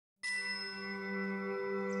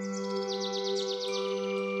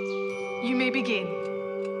You may begin.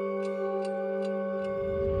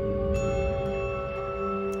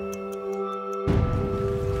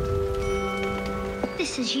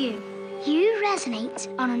 This is you. You resonate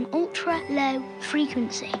on an ultra-low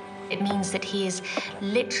frequency. It means that he is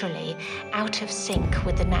literally out of sync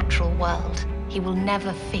with the natural world. He will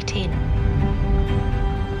never fit in.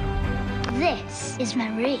 This is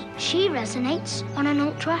Marie. She resonates on an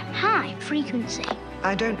ultra-high frequency.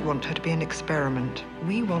 I don't want her to be an experiment.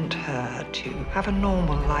 We want her to have a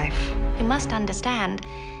normal life. You must understand,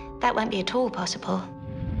 that won't be at all possible.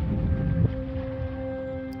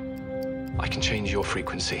 I can change your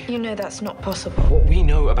frequency. You know that's not possible. What we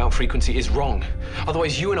know about frequency is wrong.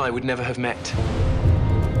 Otherwise, you and I would never have met.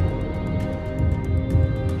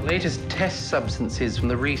 Latest test substances from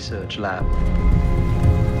the research lab.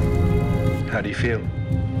 How do you feel?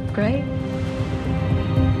 Great.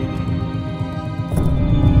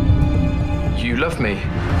 You love me.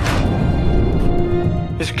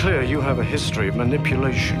 It's clear you have a history of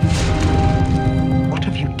manipulation. What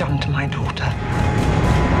have you done to my daughter?